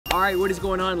Alright, what is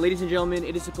going on, ladies and gentlemen?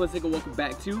 It is Simplistic and welcome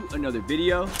back to another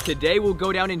video. Today will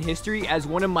go down in history as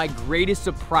one of my greatest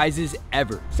surprises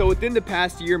ever. So within the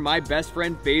past year, my best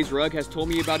friend FaZe has told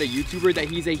me about a YouTuber that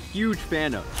he's a huge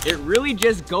fan of. It really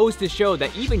just goes to show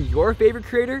that even your favorite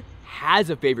creator has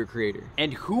a favorite creator.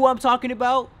 And who I'm talking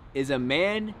about is a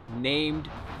man named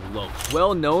Loaf.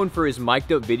 Well known for his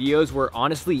mic'd up videos where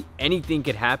honestly anything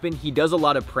could happen. He does a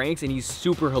lot of pranks and he's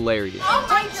super hilarious. Oh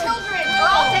my children!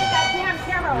 I'll take that damn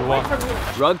camera away from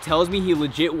you. Drug tells me he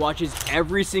legit watches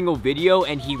every single video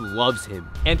and he loves him.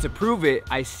 And to prove it,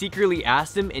 I secretly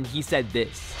asked him and he said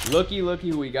this. Looky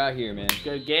who we got here, man.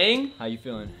 Good gang? How you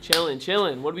feeling?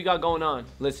 Chillin'. What do we got going on?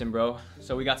 Listen, bro.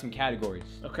 So we got some categories.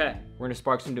 Okay. We're gonna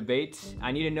spark some debates.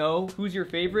 I need to know who's your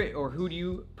favorite or who do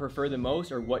you prefer the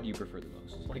most or what do you prefer the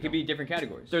most? It could be different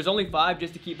categories. There's only 5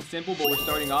 just to keep it simple, but we're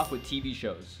starting off with TV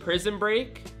shows. Prison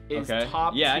Break is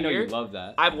top tier. Yeah, I know you love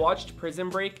that. I've watched Prison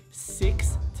Break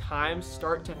 6 times,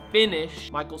 start to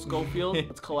finish. Michael Scofield,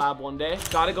 let's collab one day.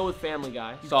 Gotta go with Family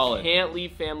Guy. Solid. Can't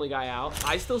leave Family Guy out.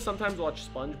 I still sometimes watch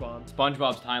SpongeBob.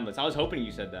 SpongeBob's timeless. I was hoping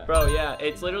you said that. Bro, yeah,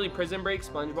 it's literally Prison Break,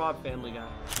 SpongeBob, Family Guy.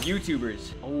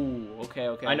 YouTubers. Oh, okay.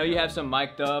 I know you have some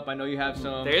mic'd up. I know you have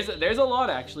some. There's a lot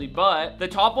actually, but the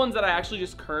top ones that I actually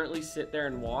just currently sit there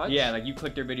and watch. Yeah, like you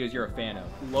click their videos you're a fan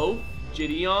of. Loaf,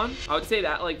 Gideon. I would say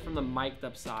that like from the mic'd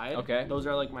up side. Okay. Those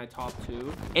are like my top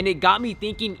 2. And it got me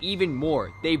thinking even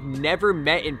more. They've never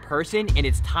met in person and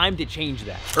it's time to change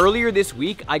that. Earlier this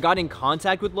week, I got in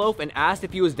contact with Loaf and asked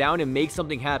if he was down to make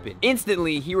something happen.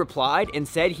 Instantly, he replied and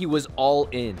said he was all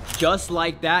in. Just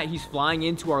like that, he's flying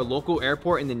into our local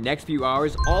airport in the next few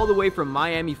hours, all the way from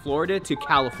Miami, Florida to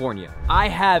California. I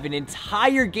have an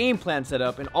entire game plan set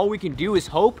up and all we can do is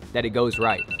hope that it goes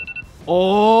right.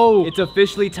 Oh, it's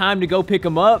officially time to go pick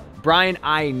him up. Brian,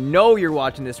 I know you're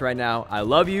watching this right now. I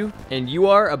love you, and you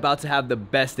are about to have the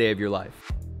best day of your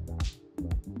life.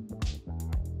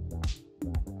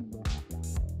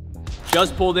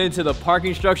 Just pulled into the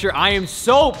parking structure. I am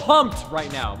so pumped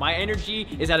right now. My energy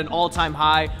is at an all-time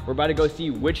high. We're about to go see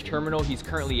which terminal he's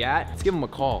currently at. Let's give him a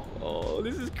call. Oh,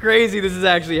 this is crazy. This is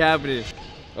actually happening.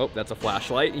 Oh, that's a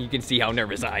flashlight. You can see how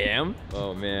nervous I am.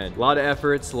 Oh man, a lot of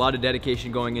efforts, a lot of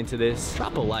dedication going into this.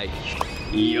 Drop a like.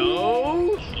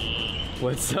 Yo!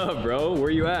 What's up, bro? Where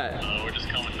you at? We're just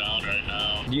coming down right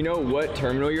now. Do you know what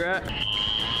terminal you're at?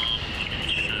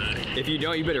 If you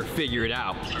don't, you better figure it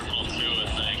out. Terminal 2,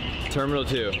 I think. Terminal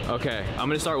 2, okay. I'm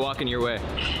gonna start walking your way.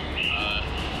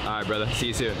 All right, brother, see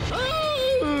you soon.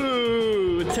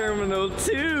 Ooh, Terminal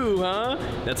 2, huh?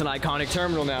 That's an iconic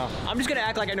terminal now. I'm just gonna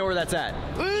act like I know where that's at.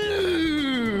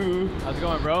 Ooh. How's it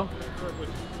going, bro?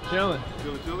 Chilling.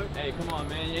 Chilling? Hey, come on,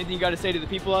 man. Anything you got to say to the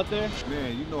people out there?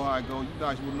 Man, you know how it goes. You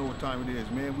guys will know what time it is,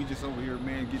 man. We just over here,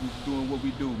 man, doing what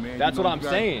we do, man. That's you know, what I'm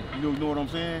saying. You know what I'm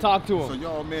saying? Talk to them. So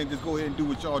y'all, man, just go ahead and do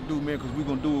what y'all do, man, because we're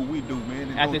going to do what we do,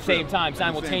 man. At the same time,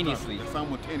 simultaneously.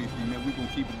 Simultaneously, man. We're going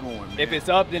to keep it going, man. If it's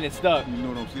up, then it's stuck. You know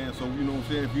what I'm saying? So, you know what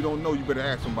I'm saying? If you don't know, you better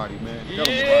ask somebody, man. Tell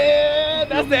them Yeah,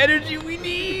 that's the energy we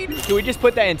need. Can we just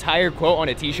put that entire quote on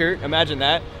a t-shirt? Imagine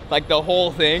that. Like the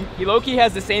whole thing. He low-key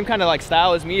has the same kind of like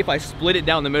style as me if I split it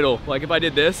down the middle. Like if I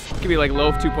did this, it could be like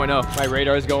Loaf 2.0. My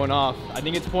radar is going off. I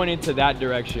think it's pointing to that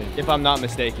direction, if I'm not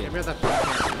mistaken.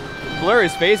 Blur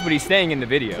his face, but he's staying in the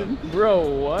video. Bro,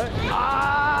 what?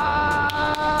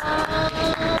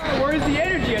 Where's the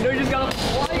energy? I know you just got a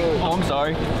flight. Oh, I'm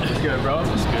sorry. It's good, bro.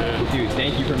 It's good. Dude,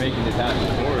 thank you for making this happen.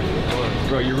 Of course.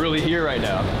 Bro, you're really here right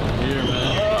now. Here,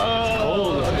 man. It's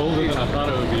cold. It's colder than I thought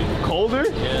it would be. Colder?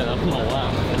 Yeah, that's my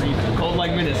laugh. Cold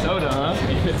like Minnesota, huh?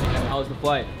 How was the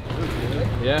flight?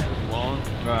 Yeah? Long?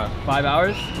 5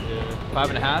 hours? Yeah.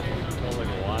 5.5? Felt like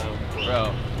a while.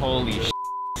 Bro, holy sh**.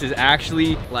 This is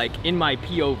actually like in my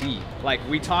POV. Like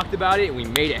we talked about it and we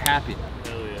made it happen.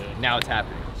 Hell yeah. Now it's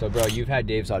happening. So bro, you've had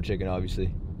Dave's Hot Chicken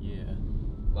obviously. Yeah.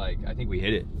 Like I think we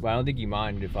hit it. But I don't think you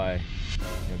mind if I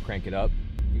crank it up.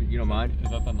 You don't mind? Is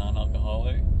that the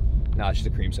non-alcoholic? Nah, it's just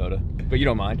a cream soda. But you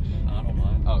don't mind? I don't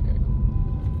mind. Oh, okay, cool.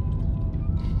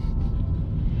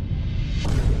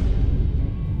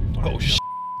 Oh sh**.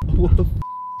 What the f***?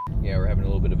 Yeah, we're having a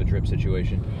little bit of a drip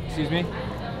situation. Excuse me?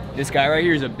 This guy right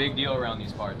here is a big deal around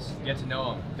these parts. Get to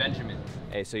know him, Benjamin.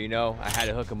 Hey, so you know, I had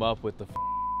to hook him up with the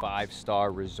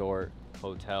 5-star resort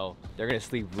hotel. They're gonna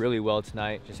sleep really well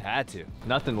tonight. Just had to,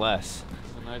 nothing less.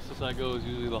 The nicest I go is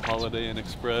usually the Holiday Inn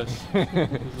Express. This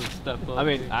is a step up. I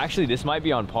mean, actually, this might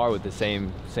be on par with the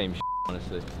same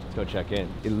honestly. Let's go check in.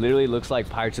 It literally looks like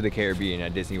Pirates of the Caribbean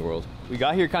at Disney World. We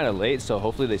got here kind of late, so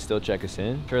hopefully they still check us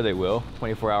in. Sure they will.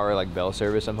 24-hour like bell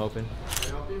service, I'm hoping. Can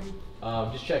I help you?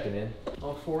 Just checking in.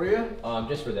 Oh, for you?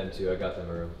 Just for them too. I got them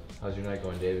a room. How's your night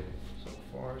going, David? So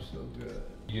far, so good.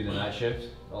 You do the night shift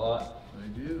a lot? I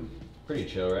do. Pretty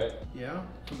chill, right? Yeah,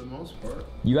 for the most part.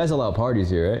 You guys allow parties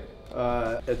here,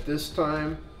 right? At this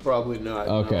time, probably not.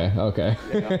 Okay, no. okay.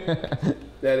 Yeah.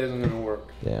 That isn't gonna work.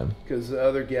 Damn. Because the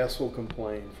other guests will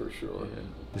complain for sure. Yeah.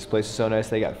 This place is so nice.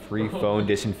 They got free phone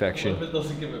disinfection. What if it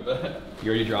doesn't give it back? You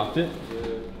already dropped it?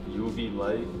 Yeah. UV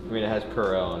light. I mean, it has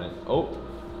Perel on it. Oh.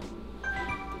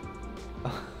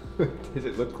 Does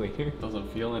it look cleaner?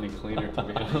 Doesn't feel any cleaner, to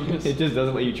be honest. It just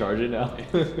doesn't let you charge it now.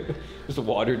 Just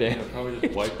water down. I probably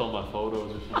just wiped all my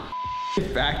photos or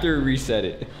something. Factory reset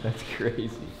it. That's crazy.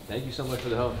 Thank you so much for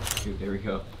the help. Dude, there we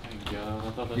go. Thank God.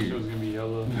 I thought that shit was gonna be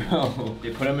yellow. No.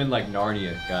 They put them in like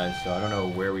Narnia, guys, so I don't know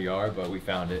where we are, but we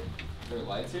found it. Are there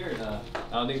lights here or not?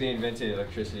 I don't think they invented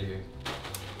electricity here.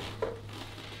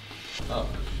 Oh,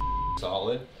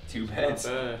 solid. 2 beds.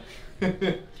 Not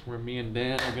bad. Where me and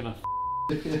Dan are gonna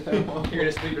You're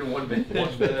gonna sleep in one bed.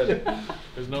 one bed.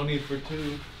 There's no need for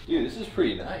 2. Dude, this is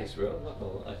pretty nice, bro. I'm not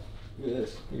gonna lie. Look at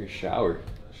this. Your shower.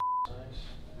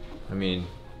 I mean,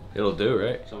 it'll do,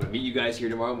 right? So I'm gonna meet you guys here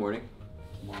tomorrow morning,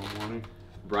 Tomorrow morning,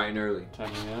 bright and early. 10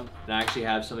 a.m. And I actually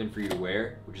have something for you to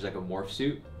wear, which is like a morph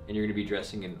suit, and you're gonna be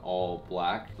dressing in all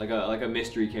black, like a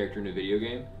mystery character in a video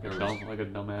game. Like a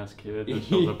dumbass kid that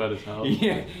shows up at his house.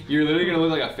 Yeah, you're literally gonna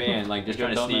look like a fan, like just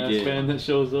Like trying a to sneak dumbass in. fan that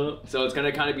shows up. So it's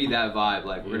gonna kind of be that vibe.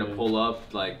 Like we're Yeah. gonna pull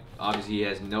up. Like obviously he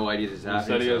has no idea this is He happening.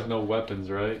 said he so- has no weapons,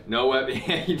 right? No weapon.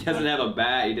 He doesn't have a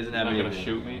bat. He doesn't He's have not anything. gonna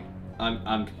shoot me.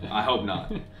 I hope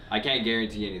not. I can't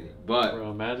guarantee anything, but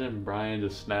Bro, imagine Brian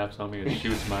just snaps on me and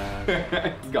shoots my ass.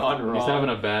 it's gone wrong. He's having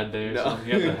a bad day or No. something.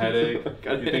 He has a headache.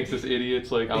 Got He it. thinks this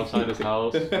idiot's like outside his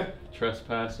house,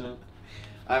 trespassing.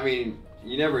 I mean,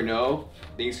 you never know.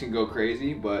 Things can go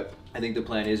crazy, but I think the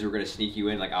plan is we're gonna sneak you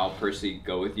in. Like I'll personally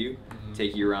go with you,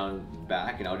 take you around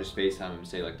back, and I'll just FaceTime him and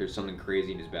say like there's something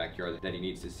crazy in his backyard that he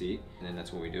needs to see, and then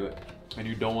that's when we do it. And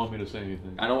you don't want me to say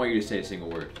anything. I don't want you to say a single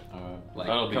word. Like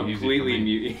That'll be completely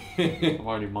easy for me. mute. I'm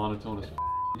already monotone as f.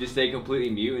 Just stay completely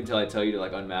mute until I tell you to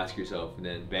like unmask yourself, and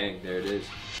then bang, there it is.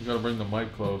 You gotta bring the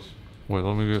mic close. Wait,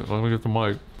 let me get the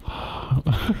mic.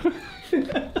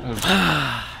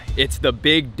 It's the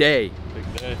big day.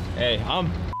 Big day. Hey, I'm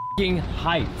f***ing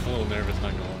hyped. I'm a little nervous,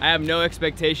 not gonna lie. I have no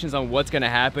expectations on what's gonna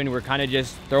happen. We're kind of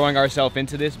just throwing ourselves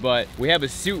into this, but we have a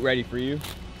suit ready for you.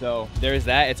 So there's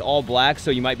that. It's all black, so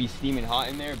you might be steaming hot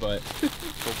in there, but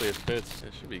Hopefully it fits.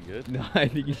 It should be good. no, I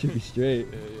think you should be straight.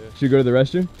 Yeah. Should we go to the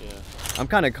restroom? Yeah. I'm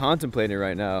kind of contemplating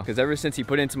right now, because ever since he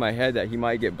put into my head that he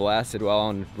might get blasted while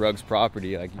on Rug's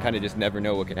property, like you kind of just never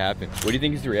know what could happen. What do you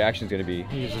think his reaction is gonna be?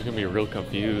 He's just gonna be real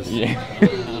confused. Yeah. I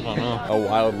don't know. A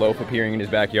wild loaf appearing in his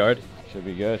backyard? Should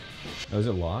be good. Oh, is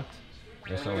it locked?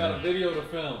 We got a video to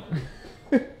film.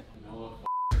 No,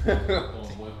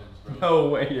 weapons, bro. No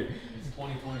way. It's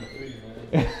 2023,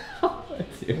 man.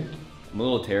 Dude. I'm a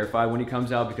little terrified when he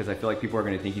comes out because I feel like people are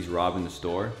gonna think he's robbing the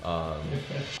store. I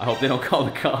hope they don't call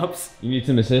the cops. You need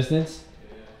some assistance?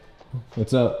 Yeah.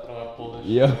 What's up? How do I pull this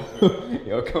Yo, shit over?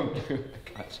 yo, come through.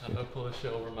 How do I pull this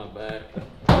shit over my back?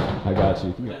 I got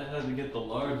you. I had to get the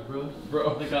large, bro.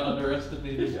 Bro, I think I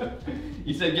underestimated.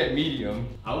 You said get medium.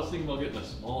 I was thinking about getting a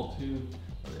small too.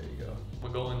 Oh, there you go.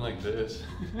 I'm going like this.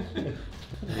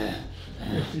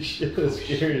 This shit is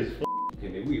scary as f. Okay,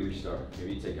 maybe we restart.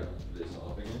 Maybe you take out this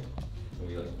off again. And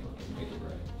we like fucking make it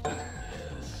right.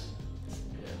 Yes.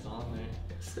 Yeah, it's on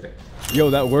there. Yo,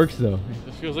 that works though.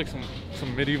 This feels like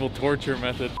some medieval torture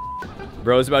method.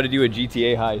 Bro's about to do a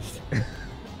GTA heist.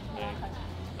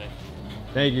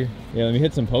 Thank you. Yeah, let me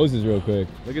hit some poses real quick.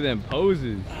 Look at them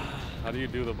poses. How do you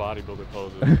do the bodybuilder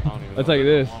poses? I don't even That's know. like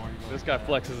this. This guy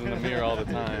flexes in the mirror all the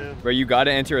time. Bro, you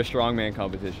gotta enter a strongman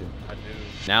competition. I do.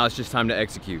 Now it's just time to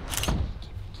execute. Keep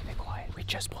it quiet. We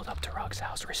just pulled up to Rug's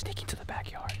house. We're sneaking to the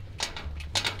backyard.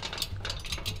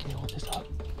 Can you hold this up?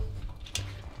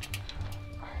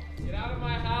 Get out of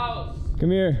my house.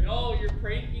 Come here. No, you're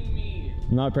pranking me.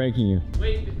 I'm not pranking you.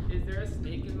 Wait, is there a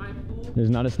snake in my pool? There's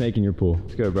not a snake in your pool.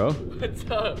 Let's go, bro. What's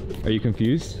up? Are you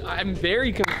confused? I'm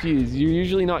very confused. You're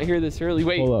usually not here this early.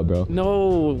 Wait. Hold up, bro.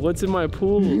 No, what's in my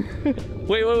pool?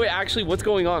 wait. Actually, what's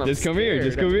going on? I'm Just come here.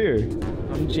 Just scared. come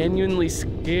here. I'm genuinely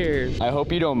scared. I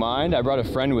hope you don't mind. I brought a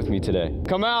friend with me today.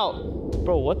 Come out.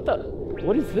 Bro,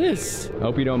 what is this? I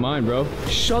hope you don't mind, bro.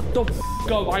 Shut the f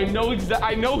up. I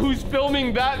know who's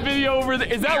filming that video over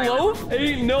there. Is that Loaf?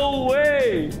 Ain't no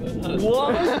way.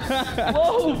 What?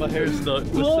 Loaf. My hair's stuck.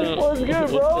 Loaf, what's good,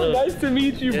 bro? Nice to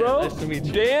meet you, bro. Nice to meet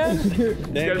you.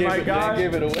 Dan? Dan my guy.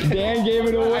 gave it away. Dan gave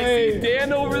it I away. see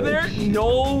Dan over there.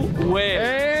 No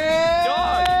way.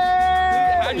 Dog.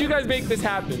 How'd you guys make this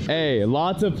happen? Hey,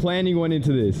 lots of planning went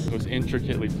into this. It was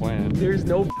intricately planned. There's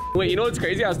no Wait, you know what's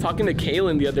crazy? I was talking to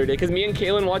Kaylin the other day because me and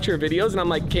Kaylin watch her videos, and I'm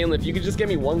like, Kaylin, if you could just get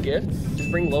me one gift,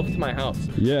 just bring Loaf to my house.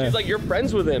 Yeah. She's like, you're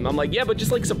friends with him. I'm like, yeah, but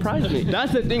just like surprise me.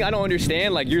 That's the thing I don't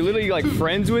understand. Like, you're literally like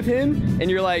friends with him, and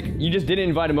you're like, you just didn't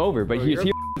invite him over, but he's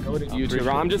here.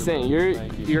 YouTuber. I'm just saying,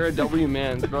 you're a W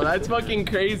man, bro. That's fucking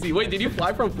crazy. Wait, did you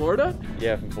fly from Florida?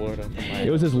 Yeah, from Florida. It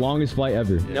was his longest flight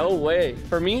ever. No way.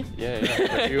 For me? Yeah.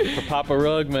 For Papa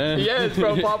Rug, man. Yes,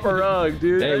 bro, Papa Rug,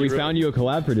 dude. Hey, we found you a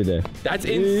collab for today. That's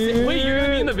insane. Wait, you're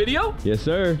gonna be in the video? Yes,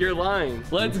 sir. You're lying.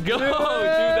 Let's go, dude.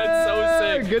 That's so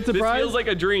sick. Good surprise. This feels like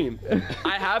a dream.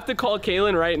 I have to call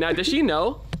Kaylin right now. Does she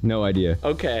know? No idea.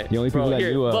 Okay. The only people that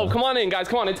knew. Lo, come on in, guys.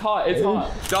 Come on. It's hot. It's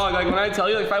hot. Dog, like when I tell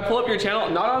you, like if I pull up your channel,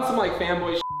 not on some like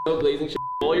fanboy shit, no glazing shit,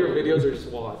 all your videos are just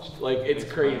watched. Like it's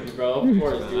crazy, bro. Of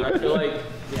course, dude. I feel like,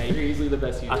 yeah, you're easily the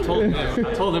best YouTuber.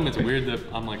 I told him it's weird that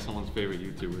I'm like someone's favorite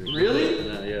YouTuber. Really?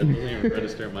 Yeah, it doesn't even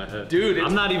register in my head. Dude,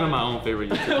 I'm not even my own favorite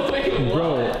YouTuber. Wait,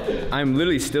 Bro, I'm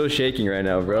literally still shaking right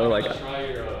now, bro. Like, Try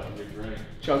your drink.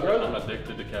 Chug Rug? I'm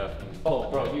addicted to caffeine.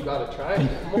 Oh, bro, you gotta try it.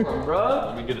 Come on, bro.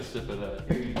 Let me get a sip of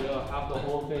that. Here you go. Have the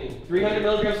whole thing. 300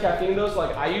 milligrams caffeine, though. So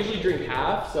like I usually drink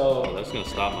half. So. Oh, that's gonna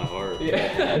stop my heart.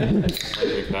 Yeah. I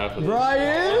drink half of this.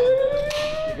 Brian.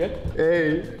 You good?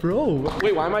 Hey, bro.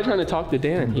 Wait, why am I trying to talk to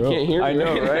Dan? He can't hear me. I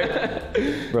know,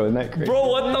 right? Bro, isn't that crazy? Bro,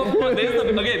 what the fuck?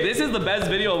 This is the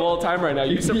best video of all time right now.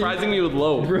 You surprising me with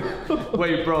Low.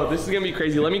 Wait, bro, this is gonna be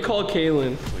crazy. Let me call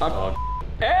Kaylin.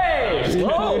 Hey,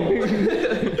 Low.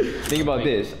 Think about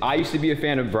this. I used to be a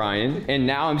fan of Brian, and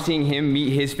now I'm seeing him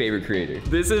meet his favorite creator.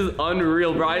 This is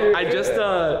unreal, bro. I just,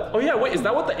 oh yeah, wait, is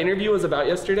that what the interview was about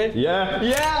yesterday? Yeah.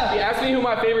 Yeah. He asked me who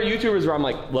my favorite YouTubers were. I'm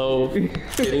like, Low,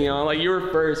 getting on. Like, you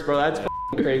were first, bro. That's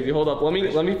crazy. Hold up, let me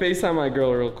FaceTime my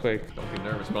girl real quick. Don't be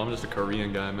nervous, bro. I'm just a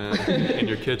Korean guy, man. In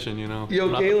your kitchen, you know. Yo,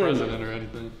 I'm not Kaylin. the president or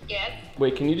anything. Yes.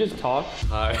 Wait, can you just talk?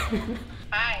 Hi.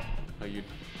 Hi. How you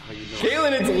doing?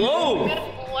 Kaylin, it's Low.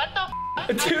 What the f?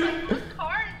 Dude.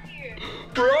 Car is here.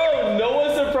 Bro,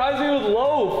 Noah surprised me with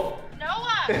Loaf.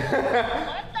 Noah.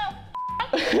 What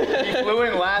the f? He flew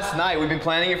in last night. We've been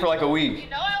planning it for like a week. You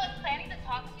know I was planning to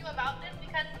talk to you about this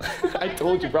because I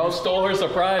told you, bro. Stole her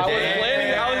surprise.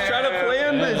 I was trying to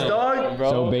plan this, dog. Bro.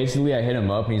 So basically, I hit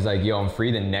him up and he's like, yo, I'm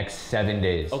free the next 7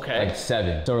 days. Okay. Like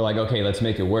 7. So we're like, okay, let's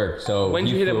make it work. So When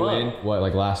did you hit him flew up? in, what,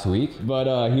 like last week?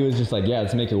 But he was just like, yeah,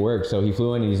 let's make it work. So he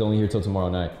flew in and he's only here till tomorrow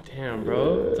night. Damn,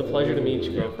 bro. It's a pleasure to meet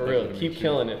you, bro. For real. Keep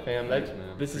killing it, fam.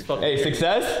 This is fucking Hey,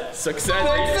 success?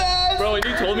 Success. Bro, when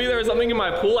you told me there was something in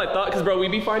my pool, I thought, because bro,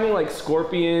 we'd be finding like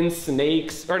scorpions,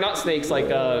 snakes, or not snakes, like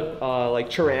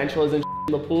tarantulas and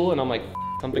in the pool, and I'm like,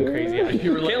 something crazy.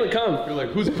 You were like, Kaylin, come. You're like,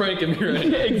 who's pranking me right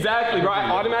now? Exactly, bro.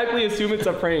 I automatically assume it's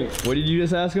a prank. What did you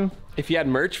just ask him? If he had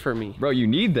merch for me. Bro, you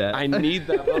need that. I need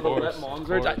that, bro. Let mom's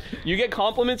merch. You get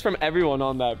compliments from everyone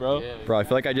on that, bro. Yeah. Bro, I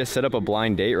feel like I just set up a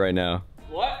blind date right now.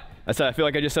 What? I said, I feel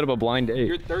like I just set up a blind date.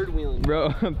 You're third wheeling.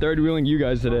 Bro, I'm third wheeling you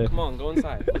guys today. Come on, go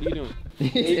inside. What are you doing?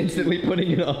 He's instantly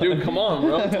putting it on. Dude, come on,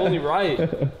 bro. It's only right.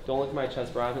 Don't look at my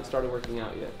chest, bro. I haven't started working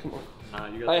out yet. Come on.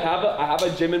 You got I have a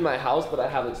gym in my house, but I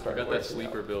haven't started. got that working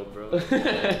sleeper out. build, bro.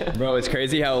 Bro, it's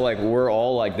crazy how like we're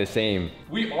all like the same.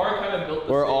 We are kind of built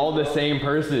the We're same. all the same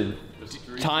person.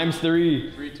 Times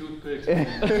 3. 3 toothpicks.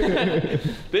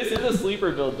 This is a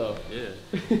sleeper build, though. Yeah.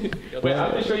 Wait, I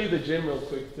have to show you the gym real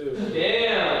quick, too.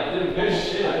 Damn, dude, good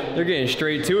shit. They're getting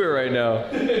straight to it right now.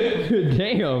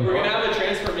 Damn. We're gonna have a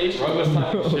transformation this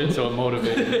time. Shit, so it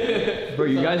motivated. Bro,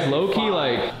 you guys low-key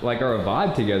like are a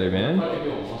vibe together, man.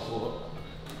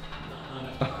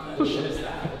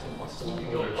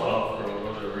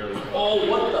 Oh,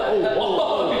 what the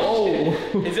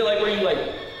hell? Is it like where you like...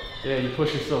 Yeah, you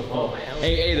push yourself up.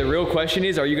 Hey, the real question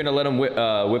is, are you gonna let him whip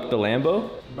the Lambo?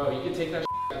 Bro, you can take that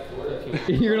back to Florida if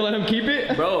you You're gonna let him keep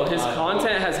it? Bro, his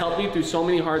content has helped me through so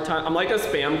many hard times. I'm like a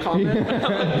spam comment.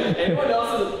 Anyone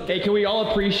else is... Hey, can we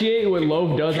all appreciate what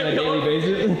Loaf does on a daily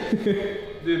basis?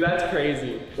 Dude, that's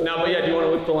crazy. No, but yeah, do you want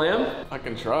to whip the lamb? I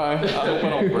can try. I hope I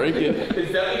don't break it.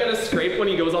 It's definitely gonna scrape when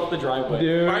he goes off the driveway.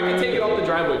 Dude. Or I can take it off the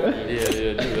driveway. Yeah,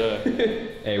 do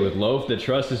that. Hey, with Loaf, the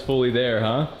trust is fully there,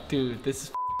 huh? Dude, this is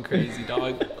f***ing crazy,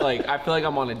 dog. Like, I feel like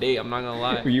I'm on a date. I'm not gonna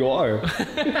lie. You are.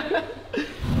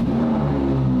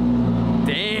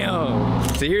 Damn.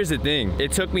 So here's the thing.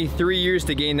 It took me 3 years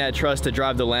to gain that trust to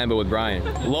drive the Lambo with Brian.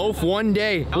 Loaf, 1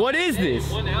 day. What is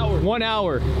this? 1 hour. 1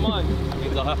 hour. Come on. That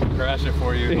means I'll have to crash it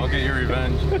for you. I'll get your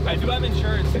revenge. I do have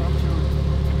insurance. So I'm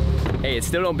sure. Hey, it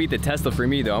still don't beat the Tesla for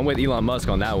me though. I'm with Elon Musk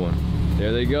on that one.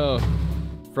 There they go.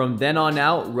 From then on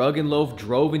out, Rug and Loaf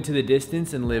drove into the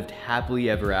distance and lived happily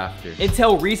ever after.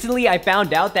 Until recently, I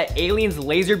found out that aliens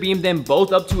laser beamed them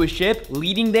both up to a ship,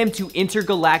 leading them to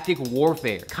intergalactic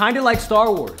warfare. Kinda like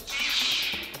Star Wars.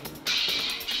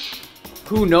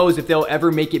 Who knows if they'll ever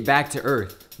make it back to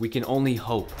Earth? We can only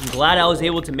hope. I'm glad I was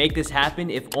able to make this happen.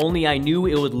 If only I knew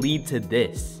it would lead to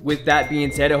this. With that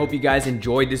being said, I hope you guys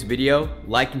enjoyed this video.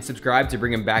 Like and subscribe to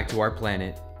bring them back to our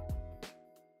planet.